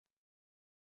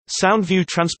Soundview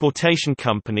Transportation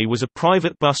Company was a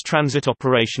private bus transit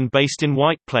operation based in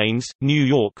White Plains, New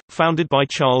York, founded by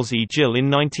Charles E. Gill in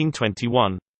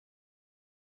 1921.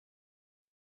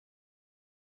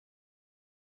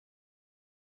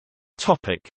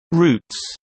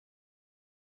 Routes.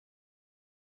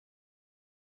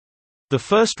 The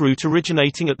first route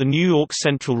originating at the New York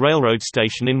Central Railroad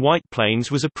station in White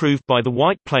Plains was approved by the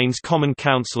White Plains Common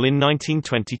Council in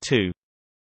 1922.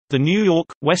 The New York,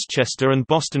 Westchester and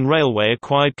Boston Railway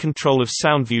acquired control of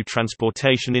Soundview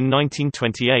Transportation in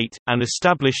 1928, and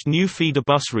established new feeder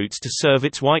bus routes to serve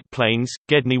its White Plains,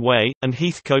 Gedney Way, and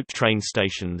Heathcote train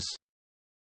stations.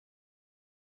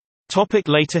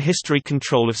 Later history.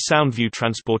 Control of Soundview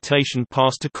Transportation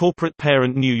passed to corporate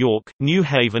parent New York, New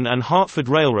Haven and Hartford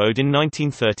Railroad in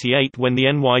 1938 when the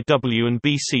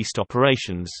NYW&B ceased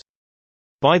operations.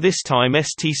 By this time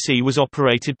STC was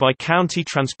operated by County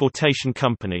Transportation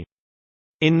Company.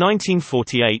 In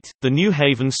 1948, the New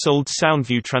Haven sold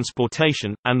Soundview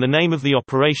Transportation, and the name of the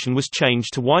operation was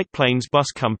changed to White Plains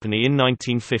Bus Company in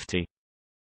 1950.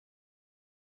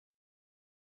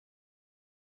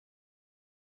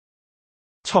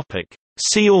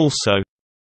 See also: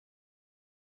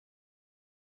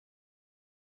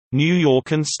 New York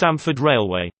and Stamford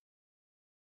Railway.